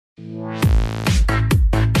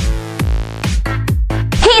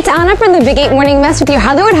Anna from the Big 8 Morning Mess with your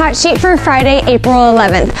Hollywood Hot Sheet for Friday, April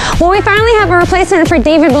 11th. Well, we finally have a replacement for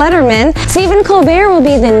David Letterman. Stephen Colbert will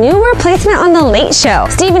be the new replacement on The Late Show.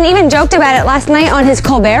 Stephen even joked about it last night on his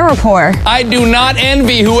Colbert Report. I do not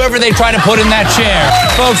envy whoever they try to put in that chair.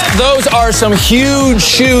 Folks, those are some huge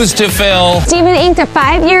shoes to fill. Stephen inked a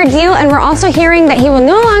 5-year deal, and we're also hearing that he will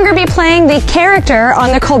no longer be playing the character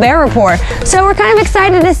on the Colbert Report. So we're kind of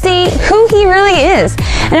excited to see who he really is.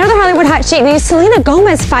 Another Hollywood Hot Sheet news, Selena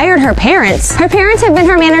Gomez fired her parents. Her parents have been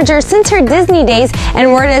her manager since her Disney days,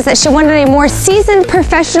 and word is that she wanted a more seasoned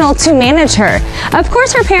professional to manage her. Of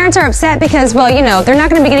course, her parents are upset because, well, you know, they're not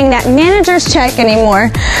going to be getting that manager's check anymore.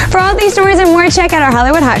 For all these stories and more, check out our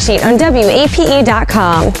Hollywood Hot Sheet on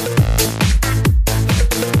WAPE.com.